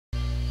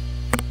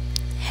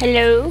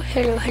Hello.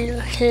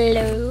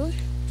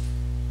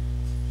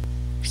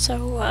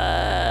 So,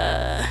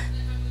 I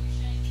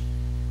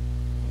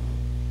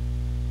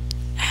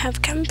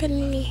have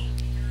company.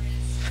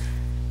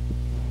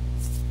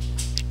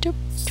 Doop.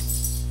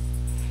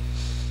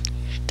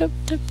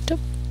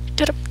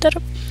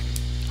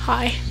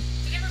 Hi.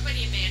 Did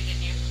everybody abandon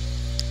you?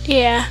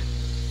 Yeah.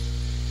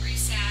 Are you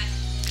sad?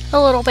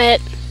 A little bit.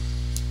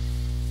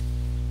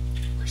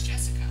 Where's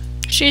Jessica?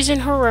 She's in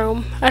her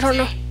room. I don't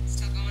know.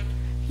 Still going?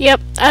 Yep.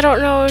 I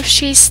don't know if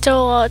she's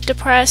still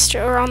depressed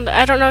or on the.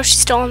 I don't know if she's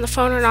still on the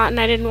phone or not,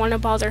 and I didn't want to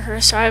bother her,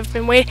 so I've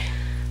been waiting.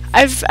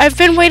 I've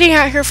been waiting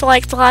out here for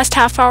like the last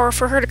half hour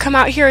for her to come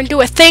out here and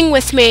do a thing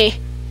with me.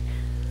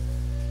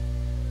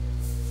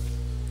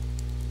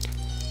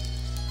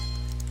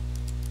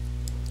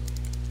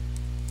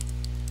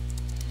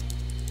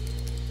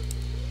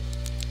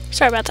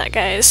 Sorry about that,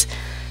 guys.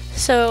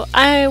 So,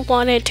 I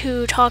wanted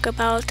to talk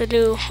about the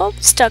new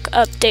Homestuck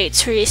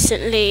updates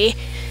recently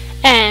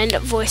and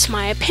voice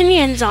my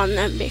opinions on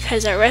them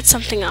because I read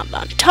something up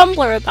on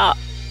Tumblr about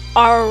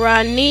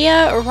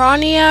Aranea,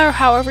 or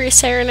however you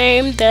say her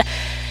name, the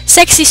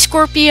sexy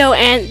Scorpio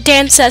and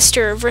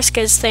ancestor of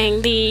Vriska's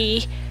thing,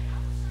 the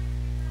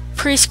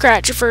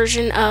pre-scratch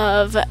version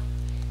of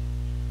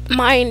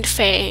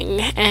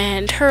Mindfang,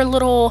 and her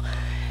little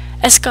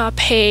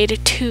escapade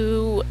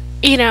to,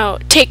 you know,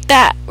 take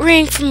that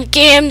ring from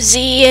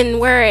Gamzee and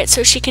wear it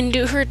so she can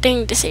do her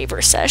thing to save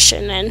her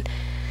session. And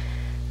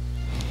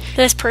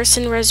this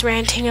person was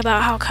ranting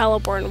about how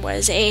Caliborn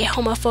was a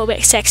homophobic,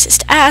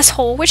 sexist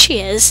asshole, which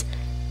he is.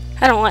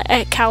 I don't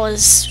like Cal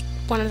is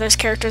one of those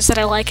characters that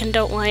I like and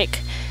don't like.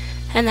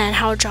 And then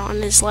how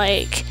John is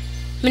like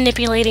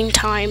manipulating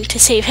time to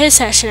save his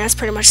session. That's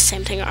pretty much the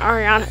same thing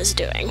Ariana is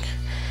doing.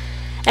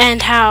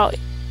 And how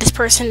this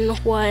person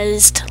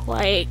was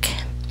like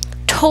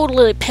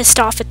totally pissed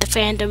off at the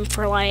fandom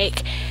for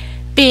like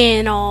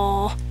being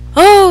all,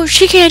 oh,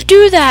 she can't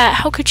do that,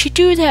 how could she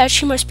do that,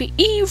 she must be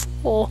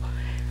evil.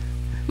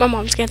 My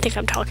mom's gonna think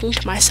I'm talking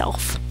to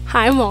myself.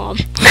 Hi, Mom.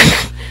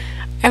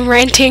 I'm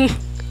ranting. Who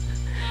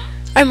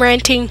are you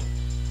ranting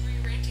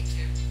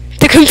to?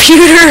 The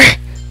computer. Are you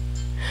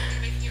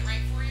making it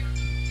right for you?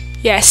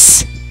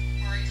 Yes,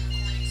 Or are you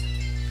recording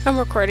something? I'm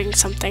recording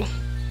something.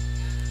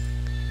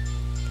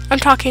 I'm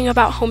talking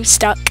about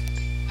Homestuck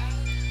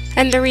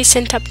and the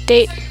recent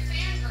update. So you're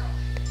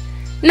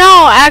fangirl.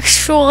 No,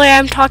 actually,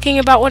 I'm talking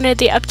about one of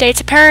the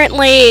updates.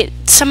 Apparently,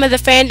 some of the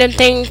fandom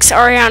thinks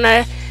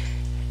Ariana,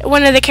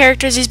 one of the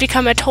characters, has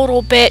become a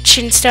total bitch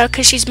and stuff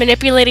because she's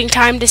manipulating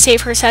time to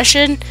save her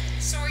session.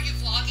 So are you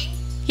vlogging?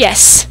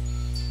 Yes.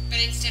 But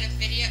instead of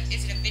video,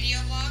 is it a video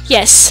blog?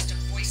 Yes. Or just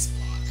a voice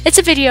blog? It's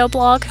a video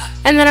blog.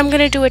 And then I'm going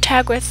to do a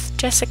tag with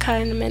Jessica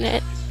in a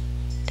minute.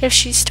 If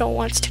she still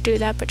wants to do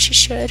that, but she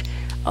should.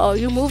 Oh,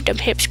 you moved them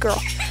hips,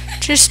 girl.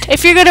 Just,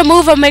 if you're going to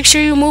move them, make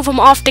sure you move them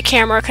off the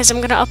camera because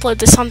I'm going to upload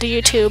this onto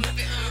YouTube. Move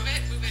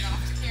it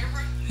off the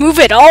camera? Move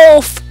it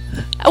off!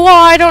 Well,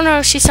 I don't know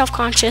if she's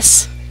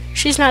self-conscious.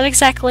 She's not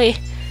exactly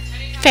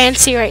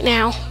fancy right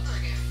now. All over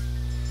again.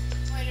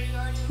 Wait, are you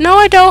already? No,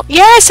 I don't.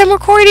 Yes, I'm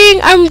recording.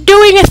 I'm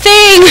doing a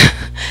thing.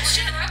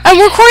 Shit, I'm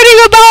recording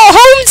about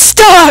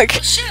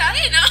Homestuck. Shit, I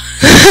didn't know.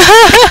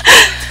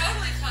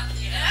 Totally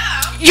fucking it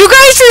out. You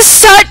guys are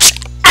such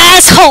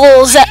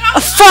assholes at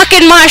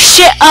fucking my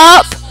shit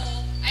up.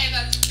 I am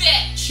a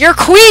bitch. You're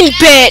queen,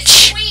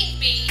 bitch. Queen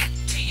bee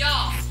to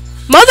y'all.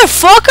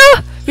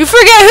 Motherfucker. You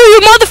forget who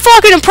your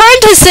motherfucking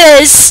apprentice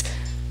is.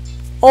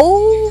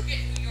 Oh. Forget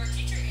who your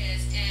teacher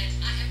is,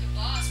 and I am the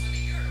boss, whether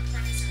you're an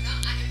apprentice or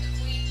not. I am the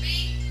queen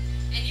bee,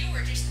 and you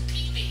were just the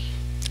pea bee.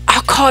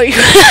 I'll call you.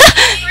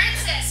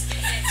 Princess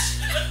bitch.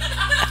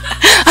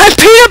 I'm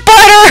peanut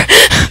butter.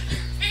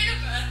 Peanut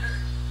butter.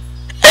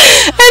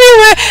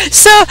 Anyway,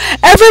 so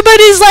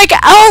everybody's like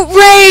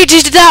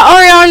outraged that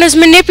Ariana's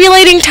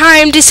manipulating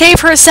time to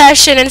save her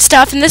session and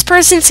stuff, and this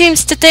person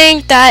seems to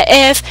think that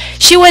if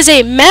she was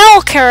a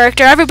male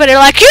character, everybody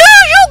like, you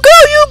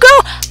go.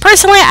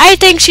 Personally, I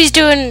think she's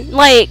doing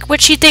like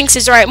what she thinks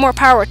is right. More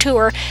power to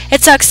her.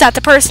 It sucks that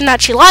the person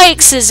that she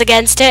likes is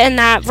against it and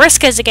that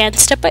Vriska's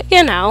against it, but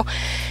you know.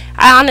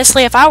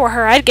 Honestly, if I were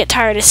her, I'd get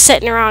tired of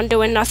sitting around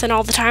doing nothing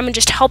all the time and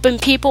just helping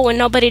people when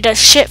nobody does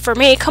shit for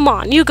me. Come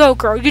on, you go,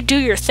 girl. You do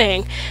your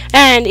thing.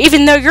 And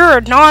even though you're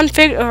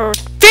a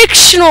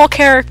fictional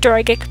character,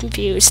 I get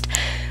confused.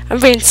 I'm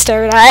being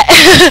stared at.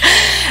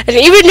 And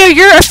even though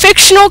you're a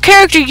fictional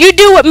character, you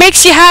do what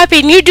makes you happy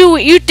and you do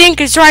what you think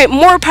is right.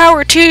 More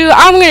power to you.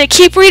 I'm going to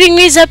keep reading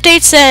these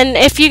updates, and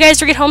if you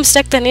guys read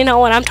Homestuck, then you know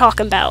what I'm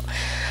talking about.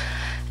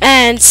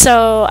 And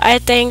so I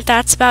think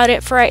that's about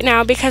it for right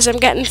now because I'm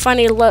getting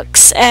funny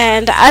looks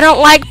and I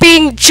don't like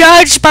being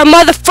judged by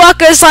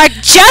motherfuckers like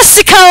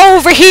Jessica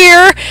over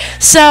here.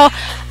 So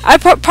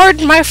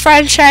pardon my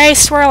French, I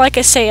swear like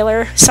a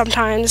sailor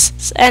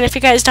sometimes. And if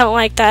you guys don't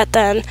like that,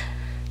 then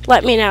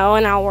let me know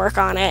and I'll work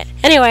on it.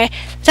 Anyway,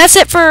 that's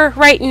it for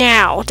right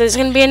now. There's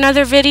going to be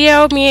another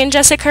video. Me and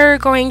Jessica are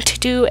going to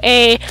do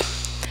a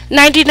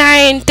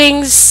 99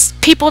 things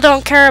people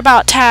don't care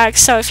about tag,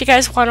 so if you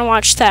guys want to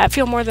watch that,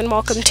 feel more than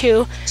welcome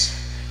to.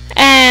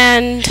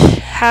 and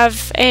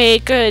have a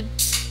good,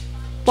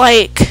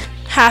 like,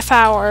 half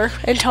hour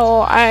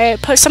until I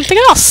post something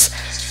else.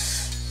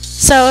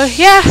 So,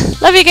 yeah,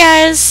 love you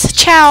guys.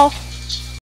 Ciao.